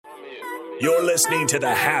You're listening to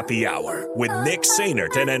The Happy Hour with Nick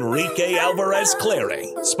Sainert and Enrique Alvarez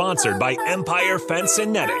Clary, sponsored by Empire Fence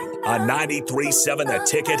and Netting on 93.7 The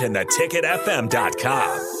Ticket and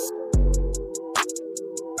theticketfm.com.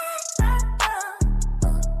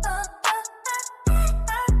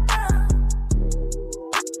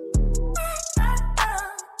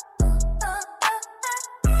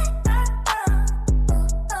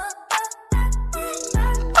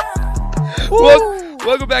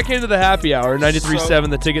 Welcome back into the Happy Hour, 93.7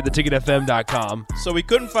 The Ticket, theticketfm.com. So we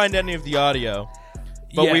couldn't find any of the audio,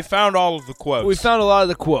 but we found all of the quotes. We found a lot of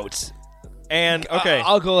the quotes. And, okay.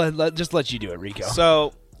 I'll go ahead, just let you do it, Rico.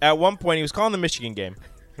 So, at one point, he was calling the Michigan game,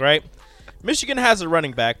 right? Michigan has a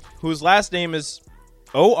running back whose last name is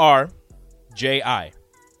O-R-J-I.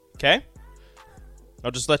 Okay?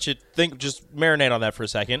 I'll just let you think, just marinate on that for a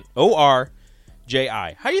second.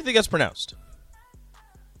 O-R-J-I. How do you think that's pronounced?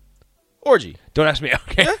 Orgy. Don't ask me.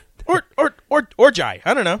 Okay. Yeah? Or Jai.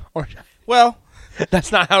 I don't know. Well,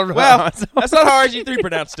 that's not how. That's not how RG3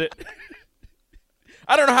 pronounced it.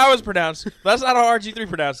 I don't know how it was pronounced. But that's not how RG3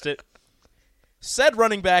 pronounced it. Said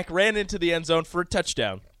running back ran into the end zone for a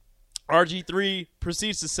touchdown. RG3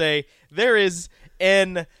 proceeds to say, "There is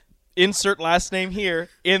an insert last name here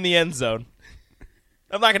in the end zone."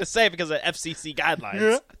 I'm not going to say it because of FCC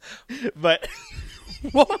guidelines. Yeah. But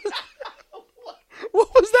what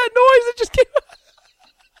was that noise that just came out?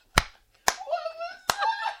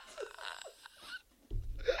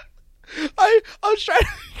 I was trying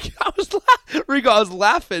to, Rico, I was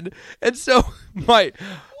laughing, and so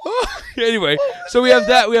anyway, so we have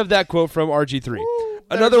that quote from RG3.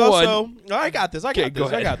 Another one. No, I got this. I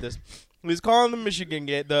got this. He's calling the Michigan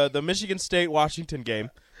game, the Michigan State Washington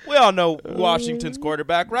game. We all know Washington's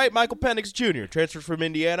quarterback, right? Michael Penix Jr., transferred from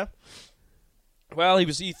Indiana. Well,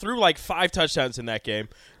 he threw like 5 touchdowns in that game.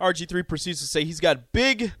 RG3 proceeds to say he's got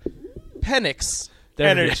big Penix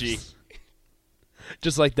energy.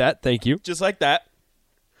 Just like that. Thank you. Just like that.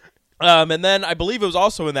 And then I believe it was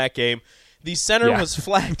also in that game, the center was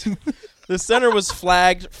flagged. The center was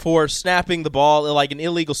flagged for snapping the ball like an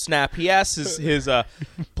illegal snap. He asks his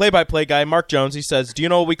play-by-play guy, Mark Jones, he says, "Do you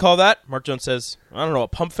know what we call that?" Mark Jones says, "I don't know, a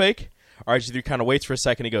pump fake?" RG3 kind of waits for a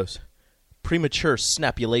second. He goes, "Premature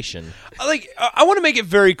snapulation." I want to make it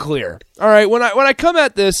very clear. All right, when I come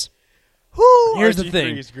at this, here's the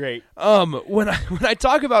thing. RG3 is great. When I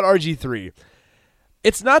talk about RG3,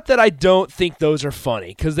 it's not that I don't think those are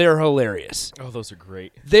funny, because they are hilarious. Oh, those are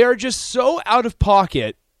great. They are just so out of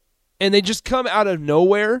pocket, and they just come out of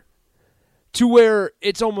nowhere to where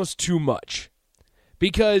it's almost too much.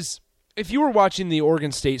 Because if you were watching the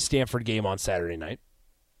Oregon State-Stanford game on Saturday night,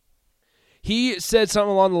 he said something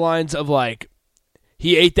along the lines of, like,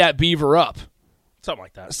 he ate that beaver up. Something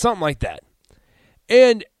like that. Something like that.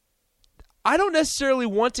 And I don't necessarily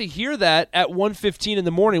want to hear that at 1:15 in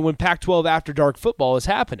the morning when Pac-12 After Dark football is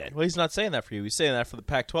happening. Well, he's not saying that for you. He's saying that for the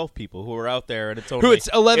Pac-12 people who are out there, and it's only it's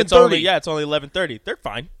 11:30. It's only 11:30. They're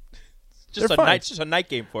fine. It's just a night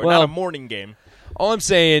game for it, well, not a morning game. All I'm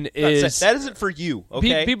saying is that isn't for you.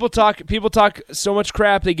 Okay. People talk so much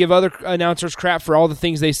crap. They give other announcers crap for all the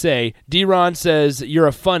things they say. D-Ron says you're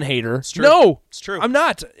a fun hater. It's true. No, it's true. I'm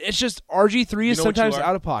not. It's just RG3 is sometimes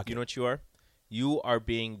out of pocket. You know what you are? You are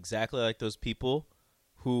being exactly like those people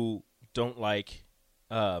who don't like.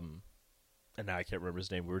 And now I can't remember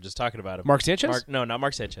his name. We were just talking about him. Mark Sanchez? No, not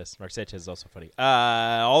Mark Sanchez. Mark Sanchez is also funny.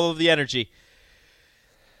 All of the energy.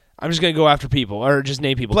 I'm just going to go after people, or just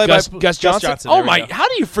name people. Gus Johnson? Oh, my. How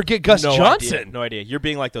do you forget Gus Johnson? No idea. You're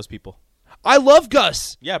being like those people. I love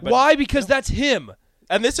Gus. Yeah, but why? Because that's him.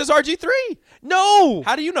 And this is RG3. No.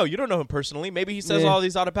 How do you know? You don't know him personally. Maybe he says all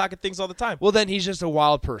these out-of-pocket things all the time. Well, then he's just a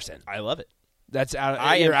wild person. I love it. That's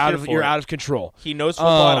you're out of control. He knows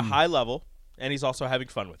football at a high level, and he's also having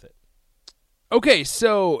fun with it. Okay,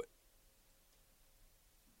 so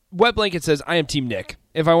Wet Blanket says, I am Team Nick.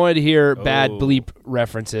 If I wanted to hear bad bleep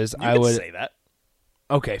references, I would say that.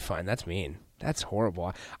 Okay, fine. That's mean. That's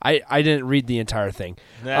horrible. I didn't read the entire thing.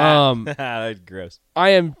 That's gross.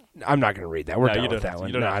 I'm not going to read that. We're done with that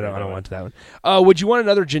one. No, I don't want that one. Would you want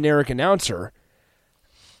another generic announcer?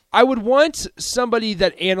 I would want somebody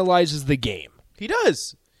that analyzes the game. He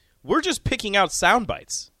does. We're just picking out sound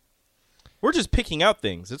bites. We're just picking out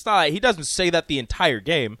things. It's not like he doesn't say that the entire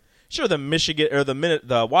game. Sure, the Michigan or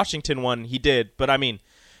the Washington one he did, but I mean,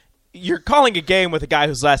 you're calling a game with a guy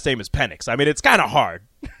whose last name is Penix. I mean, it's kind of hard.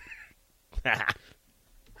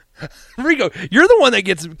 Rico, you're the one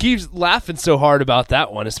that keeps laughing so hard about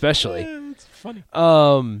that one, especially. It's funny.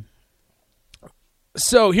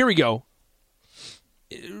 So here we go.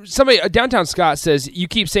 Somebody, Downtown Scott says, you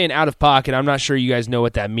keep saying out of pocket. I'm not sure you guys know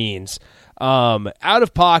what that means. Out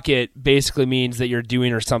of pocket basically means that you're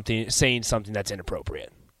doing or saying something that's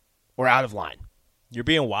inappropriate or out of line. You're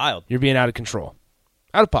being wild. You're being out of control.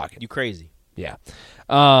 Out of pocket. You crazy. Yeah.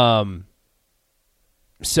 So,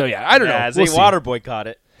 yeah, I don't know. As a water boy caught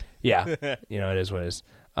it. Yeah. It is what it is.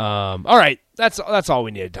 All right. That's all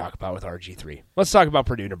we need to talk about with RG3. Let's talk about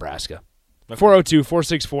Purdue, Nebraska.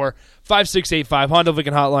 402-464-5685. Honda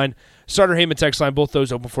Lincoln Hotline. Starter Heyman text line. Both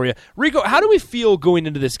those open for you. Rico, how do we feel going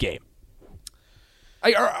into this game?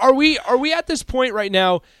 Are we at this point right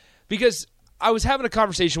now? Because I was having a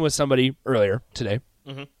conversation with somebody earlier today.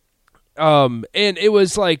 Mm-hmm. And it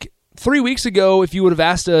was like 3 weeks ago, if you would have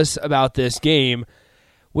asked us about this game,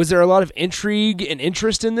 was there a lot of intrigue and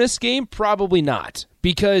interest in this game? Probably not,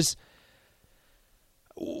 because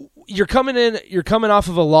you're coming off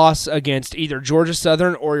of a loss against either Georgia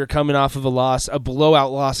Southern or you're coming off of a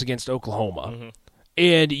blowout loss against Oklahoma. Mm-hmm.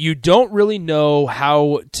 And you don't really know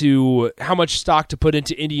how much stock to put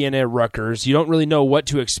into Indiana and Rutgers. You don't really know what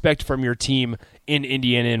to expect from your team in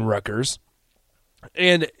Indiana and Rutgers.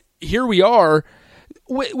 And here we are,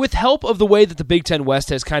 with help of the way that the Big Ten West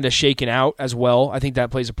has kind of shaken out as well. I think that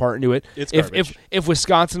plays a part into it. It's garbage. If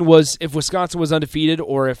Wisconsin was undefeated,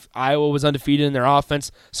 or if Iowa was undefeated and their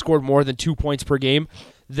offense scored more than 2 points per game,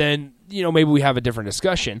 then maybe we have a different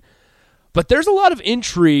discussion. But there's a lot of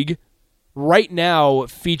intrigue right now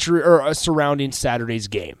surrounding Saturday's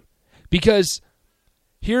game, because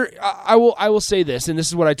here I will say this, and this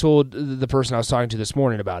is what I told the person I was talking to this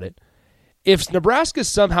morning about it. If Nebraska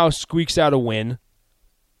somehow squeaks out a win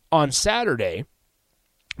on Saturday,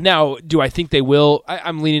 now do I think they will?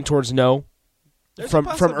 I'm leaning towards no. From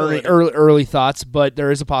early thoughts, but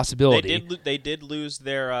there is a possibility. They did lose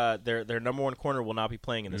their number one corner will not be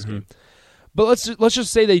playing in this game. But let's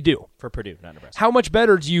just say they do. For Purdue, not Nebraska. How much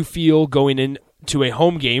better do you feel going into a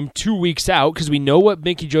home game 2 weeks out? Because we know what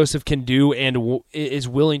Mickey Joseph can do and is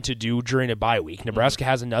willing to do during a bye week. Nebraska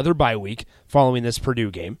has another bye week following this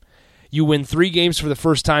Purdue game. You win 3 games for the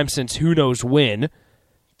first time since who knows when.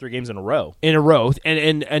 3 games in a row.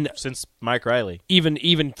 And since Mike Riley.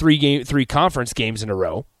 Even 3 conference games in a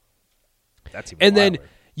row. That's even And wilder. then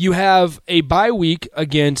you have a bye week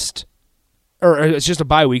against, or it's just a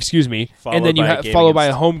bye week, excuse me, and then you followed by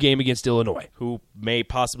a home game against Illinois, who may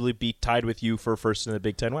possibly be tied with you for first in the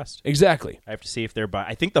Big Ten West. Exactly. I have to see if they're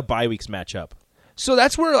I think the bye weeks match up. So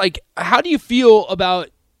that's where, how do you feel about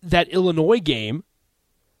that Illinois game?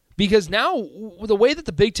 Because now the way that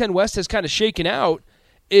the Big Ten West has kind of shaken out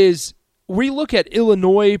is we look at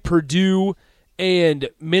Illinois, Purdue, and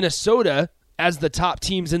Minnesota as the top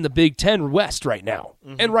teams in the Big Ten West right now,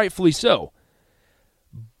 and rightfully so.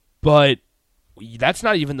 But that's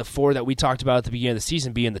not even the 4 that we talked about at the beginning of the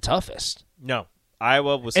season being the toughest. No.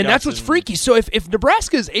 Iowa, Wisconsin. And that's what's freaky. So if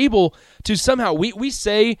Nebraska is able to somehow, we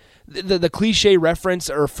say the cliche reference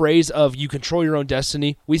or phrase of you control your own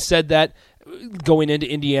destiny, we said that going into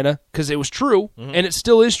Indiana because it was true, and it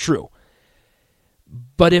still is true.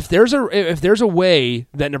 But if there's a way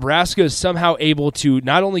that Nebraska is somehow able to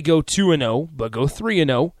not only go 2-0, but go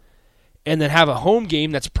 3-0, and then have a home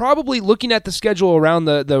game that's probably, looking at the schedule around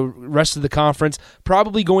the rest of the conference,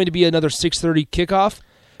 probably going to be another 6:30 kickoff.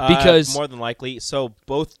 Because more than likely. So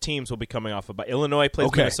both teams will be coming off a bye. Illinois plays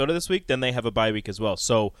Minnesota this week, then they have a bye week as well.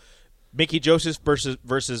 So Mickey Joseph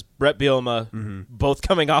versus Brett Bielema, both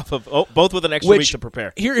coming off of both with an extra week to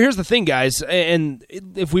prepare. Here's the thing, guys, and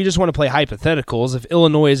if we just want to play hypotheticals, if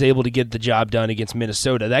Illinois is able to get the job done against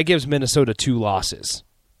Minnesota, that gives Minnesota 2 losses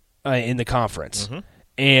in the conference,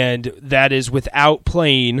 and that is without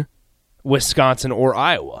playing Wisconsin or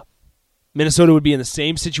Iowa. Minnesota would be in the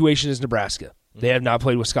same situation as Nebraska. They have not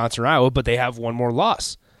played Wisconsin or Iowa, but they have 1 more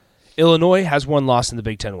loss. Illinois has 1 loss in the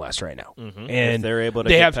Big Ten West right now, and if they're able to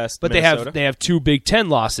get past Minnesota. they have 2 Big Ten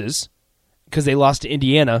losses because they lost to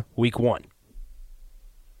Indiana week 1.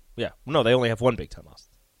 Yeah, no, they only have 1 Big Ten loss.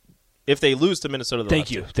 If they lose to Minnesota,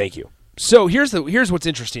 thank you. So here's what's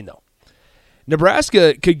interesting though.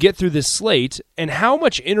 Nebraska could get through this slate, and how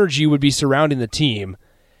much energy would be surrounding the team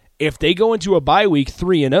if they go into a bye week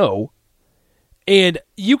 3-0, and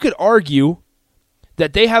you could argue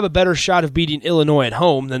that they have a better shot of beating Illinois at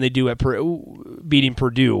home than they do at beating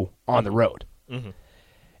Purdue on the road.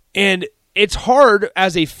 And it's hard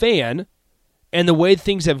as a fan, and the way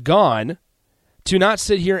things have gone, to not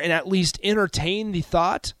sit here and at least entertain the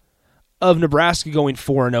thought of Nebraska going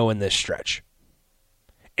 4-0 in this stretch.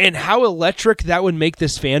 And how electric that would make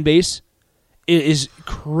this fan base is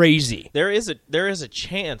crazy. There is a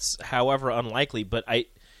chance, however unlikely, but I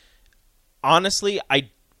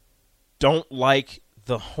don't like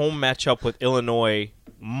the home matchup with Illinois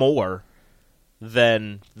more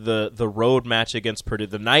than the road match against Purdue.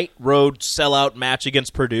 The night road sellout match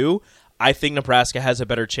against Purdue, I think Nebraska has a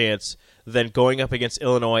better chance than going up against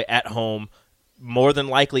Illinois at home, more than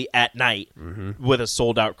likely at night with a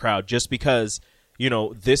sold-out crowd, just because,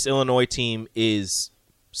 this Illinois team is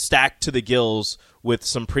stacked to the gills with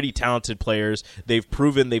some pretty talented players. They've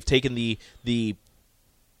proven they've taken the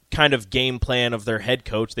kind of game plan of their head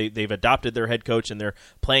coach. They've adopted their head coach, and they're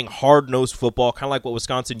playing hard-nosed football, kind of like what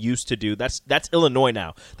Wisconsin used to do. That's Illinois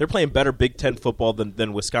now. They're playing better Big Ten football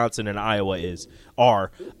than Wisconsin and Iowa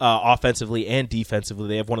are offensively and defensively.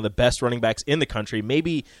 They have one of the best running backs in the country,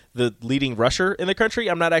 maybe the leading rusher in the country.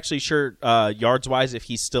 I'm not actually sure yards-wise if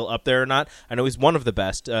he's still up there or not. I know he's one of the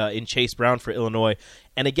best in Chase Brown for Illinois.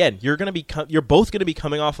 And again, you're both going to be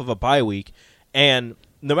coming off of a bye week, and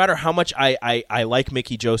no matter how much I like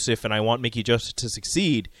Mickey Joseph and I want Mickey Joseph to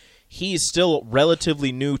succeed, he's still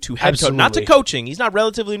relatively new to head coaching. Not to coaching. He's not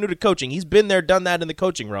relatively new to coaching. He's been there, done that in the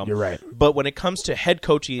coaching realm. You're right. But when it comes to head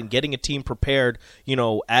coaching and getting a team prepared,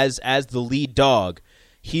 as the lead dog,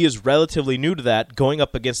 he is relatively new to that, going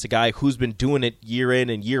up against a guy who's been doing it year in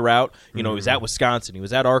and year out. He was at Wisconsin. He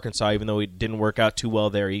was at Arkansas, even though he didn't work out too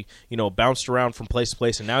well there. He, bounced around from place to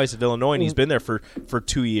place, and now he's at Illinois, and he's been there for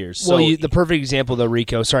 2 years. Well, the perfect example, though,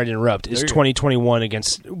 Rico, sorry to interrupt, is 2021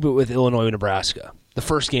 with Illinois and Nebraska. The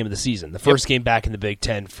first game of the season. The first game back in the Big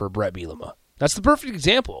Ten for Brett Bielema. That's the perfect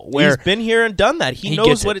example. Where he's been here and done that. He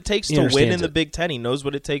knows what it takes to win in the it. Big Ten. He knows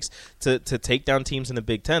what it takes to take down teams in the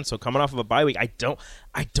Big Ten. So coming off of a bye week, I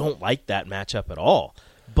don't like that matchup at all.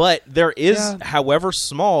 But there is, however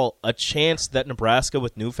small, a chance that Nebraska,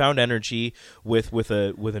 with newfound energy, with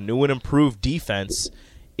a new and improved defense,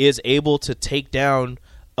 is able to take down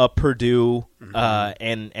a Purdue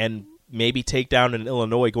and maybe take down an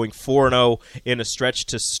Illinois, going 4-0 in a stretch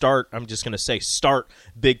to start. I'm just going to say start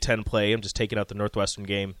Big Ten play. I'm just taking out the Northwestern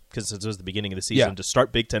game because it was the beginning of the season. To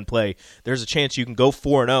start Big Ten play, there's a chance you can go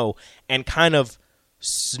 4-0 and kind of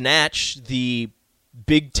snatch the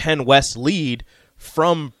Big Ten West lead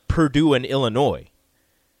from Purdue and Illinois.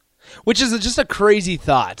 Which is just a crazy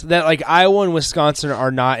thought that Iowa and Wisconsin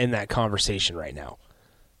are not in that conversation right now.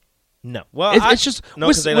 No. Well, it's just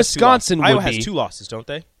Wisconsin would Iowa be. has 2 losses, don't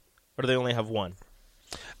they? Or do they only have 1?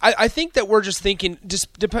 I think that we're just thinking,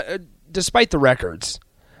 despite the records,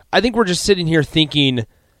 I think we're just sitting here thinking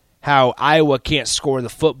how Iowa can't score the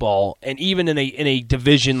football, and even in a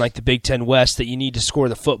division like the Big Ten West that you need to score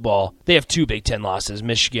the football, they have 2 Big Ten losses,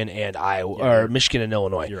 Michigan and Michigan and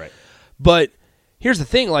Illinois. You're right. But here's the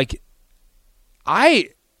thing, I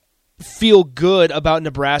feel good about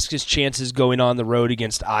Nebraska's chances going on the road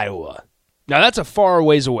against Iowa. Now that's a far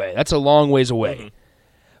ways away. That's a long ways away. Mm-hmm.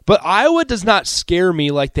 But Iowa does not scare me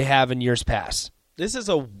like they have in years past. This is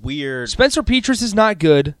a weird... Spencer Petras is not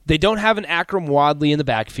good. They don't have an Akram Wadley in the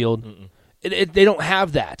backfield. They don't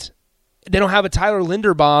have that. They don't have a Tyler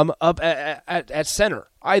Linderbaum up at center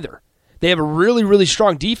either. They have a really, really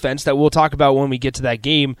strong defense that we'll talk about when we get to that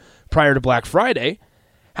game prior to Black Friday.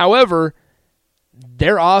 However,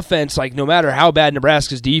 their offense, no matter how bad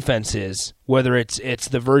Nebraska's defense is, whether it's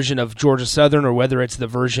the version of Georgia Southern or whether it's the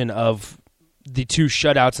version of the 2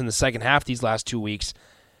 shutouts in the second half these last 2 weeks,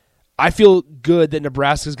 I feel good that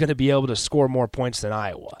Nebraska's going to be able to score more points than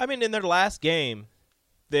Iowa. I mean, in their last game,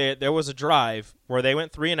 there was a drive where they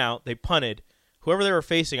went 3 and out. They punted. Whoever they were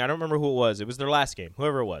facing, I don't remember who it was. It was their last game,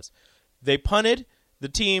 whoever it was. They punted. The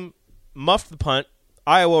team muffed the punt.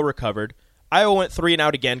 Iowa recovered. Iowa went 3 and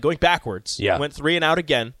out again, going backwards. Yeah. Went 3 and out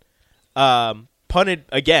again. Punted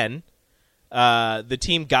again. The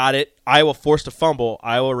team got it. Iowa forced a fumble.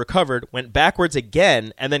 Iowa recovered, went backwards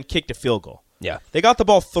again, and then kicked a field goal. Yeah. They got the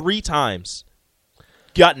ball 3 times,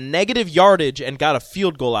 got negative yardage, and got a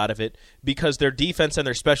field goal out of it because their defense and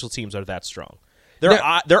their special teams are that strong.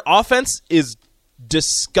 Their offense is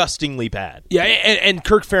disgustingly bad. Yeah, and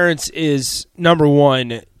Kirk Ferentz is, number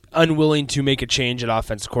 1, unwilling to make a change at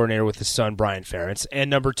offensive coordinator with his son, Brian Ferentz, and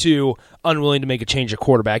number 2, unwilling to make a change at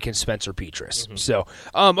quarterback in Spencer Petras. Mm-hmm. So,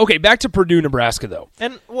 okay, back to Purdue, Nebraska, though.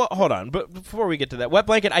 And, well, hold on. But before we get to that, Wet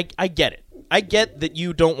Blanket, I get it. I get that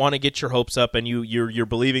you don't want to get your hopes up and you're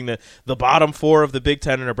believing the bottom 4 of the Big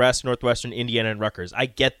Ten are Nebraska, Northwestern, Indiana, and Rutgers. I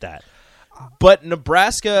get that. But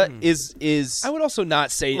Nebraska is I would also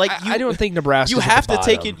not say I don't think Nebraska. You have to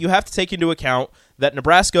take into account that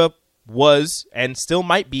Nebraska was and still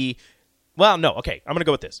might be. Well, no, okay, I'm going to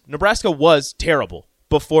go with this. Nebraska was terrible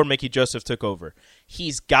before Mickey Joseph took over.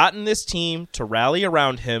 He's gotten this team to rally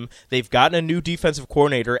around him. They've gotten a new defensive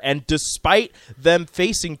coordinator, and despite them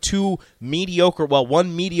facing 2 mediocre,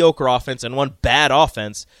 one mediocre offense and 1 bad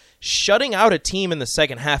offense, shutting out a team in the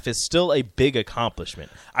second half is still a big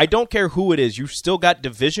accomplishment. I don't care who it is. You've still got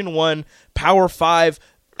Division I, Power 5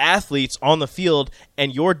 athletes on the field,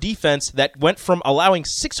 and your defense that went from allowing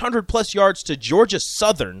 600-plus yards to Georgia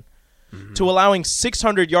Southern to allowing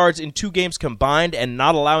 600 yards in 2 games combined and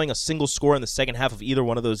not allowing a single score in the second half of either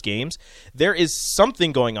one of those games. There is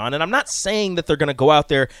something going on, and I'm not saying that they're going to go out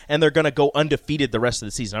there and they're going to go undefeated the rest of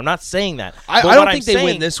the season. I'm not saying that. I don't think they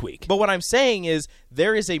win this week. But what I'm saying is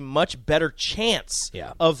there is a much better chance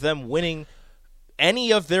of them winning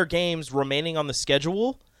any of their games remaining on the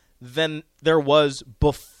schedule than there was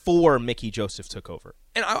before Mickey Joseph took over.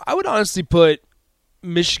 And I would honestly put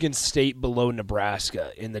Michigan State below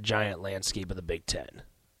Nebraska in the giant landscape of the Big Ten.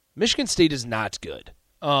 Michigan State is not good.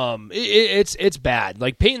 It's bad.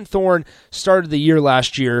 Like Peyton Thorne started the year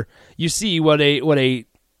last year. You see what a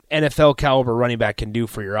NFL caliber running back can do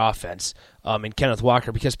for your offense in Kenneth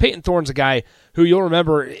Walker, because Peyton Thorne's a guy who you'll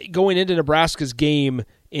remember going into Nebraska's game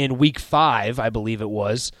in week 5, I believe it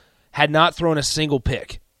was, had not thrown a single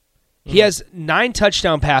pick. He has 9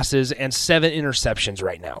 touchdown passes and 7 interceptions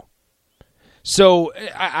right now. So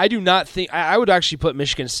I do not think – I would actually put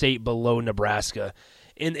Michigan State below Nebraska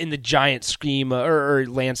in the giant scheme or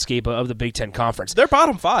landscape of the Big Ten Conference. They're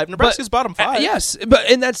bottom 5. Nebraska's bottom 5. Yes,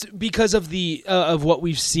 and that's because of the of what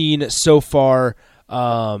we've seen so far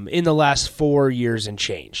in the last 4 years and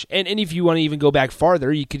change. And if you want to even go back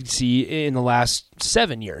farther, you could see in the last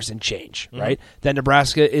 7 years and change, right? That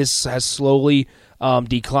Nebraska has slowly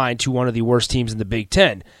declined to one of the worst teams in the Big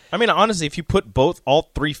Ten. I mean, honestly, if you put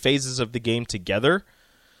all 3 phases of the game together,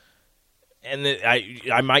 and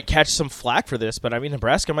I might catch some flack for this, but I mean,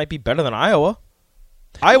 Nebraska might be better than Iowa.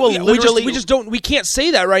 Iowa literally, we can't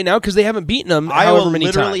say that right now because they haven't beaten them. Iowa many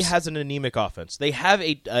literally times. has an anemic offense. They have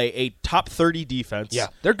a top 30 defense. Yeah,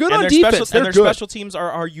 they're good on defense. Their special teams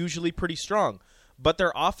are usually pretty strong, but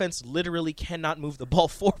their offense literally cannot move the ball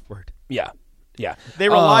forward. Yeah. They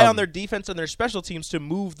rely on their defense and their special teams to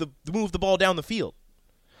move the ball down the field.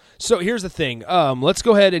 So here's the thing. Let's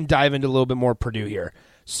go ahead and dive into a little bit more Purdue here.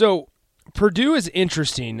 So Purdue is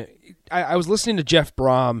interesting. I was listening to Jeff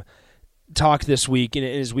Brom talk this week in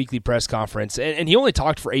his weekly press conference, and he only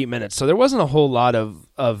talked for 8 minutes, so there wasn't a whole lot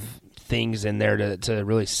of things in there to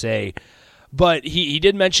really say. But he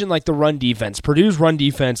did mention like the run defense. Purdue's run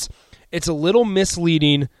defense, it's a little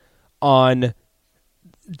misleading on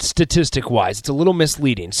statistic-wise. It's a little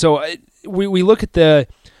misleading. So we look at the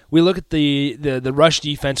rush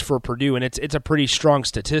defense for Purdue, and it's a pretty strong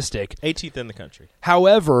statistic. 18th in the country.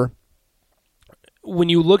 However, when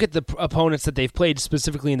you look at the opponents that they've played,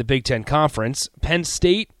 specifically in the Big Ten Conference, Penn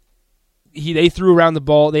State, they threw around the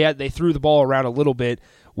ball. They threw the ball around a little bit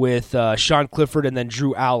with Sean Clifford and then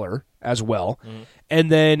Drew Aller as well.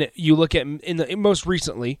 And then you look at most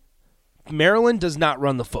recently, Maryland does not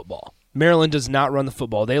run the football.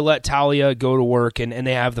 They let Talia go to work, and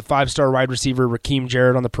they have the 5-star wide receiver Rakeem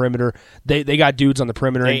Jarrett on the perimeter. They got dudes on the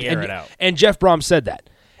perimeter. They air it out. And Jeff Brom said that.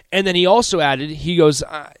 And then he also added, he goes,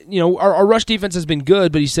 our rush defense has been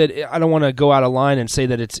good, but he said, I don't want to go out of line and say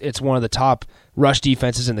that it's one of the top rush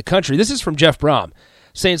defenses in the country. This is from Jeff Brom,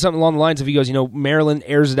 saying something along the lines of, he goes, Maryland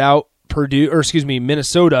airs it out,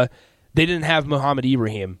 Minnesota, they didn't have Muhammad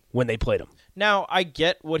Ibrahim when they played him. Now, I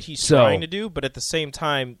get what he's trying to do, but at the same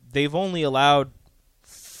time, they've only allowed,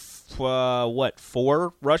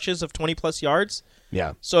 4 rushes of 20-plus yards?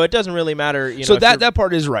 Yeah. So it doesn't really matter. So that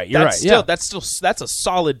part is right. You're right. That's a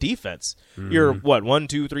solid defense. You're, 1,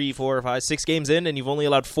 2, 3, 4, 5, 6 games in, and you've only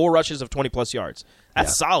allowed 4 rushes of 20-plus yards.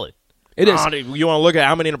 That's solid. It is. You want to look at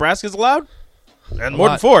how many Nebraska's allowed? And more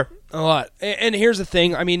than 4. A lot. And here's the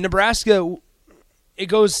thing. I mean, Nebraska, it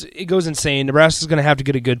goes insane. Nebraska's going to have to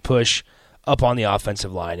get a good push up on the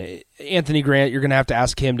offensive line. Anthony Grant, you're going to have to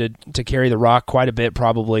ask him to carry the rock quite a bit,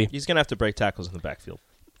 probably. He's going to have to break tackles in the backfield.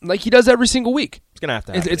 Like he does every single week. It's going to have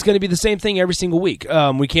to happen. It's going to be the same thing every single week.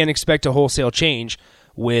 We can't expect a wholesale change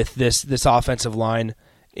with this offensive line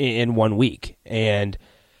in 1 week. And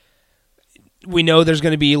we know there's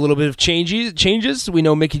going to be a little bit of changes. We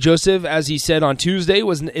know Mickey Joseph, as he said on Tuesday,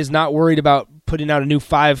 is not worried about putting out a new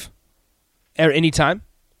 5 at any time.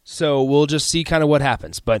 So we'll just see kind of what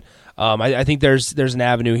happens. But I think there's an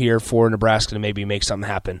avenue here for Nebraska to maybe make something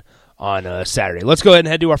happen on Saturday. Let's go ahead and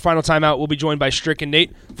head to our final timeout. We'll be joined by Strick and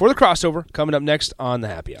Nate for the crossover coming up next on the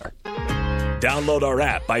Happy Hour. Download our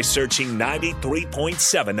app by searching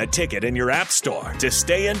 93.7 The Ticket in your app store to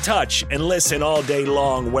stay in touch and listen all day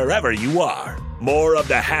long wherever you are. More of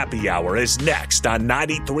the Happy Hour is next on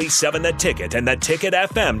 93.7 The Ticket and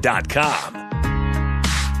theticketfm.com.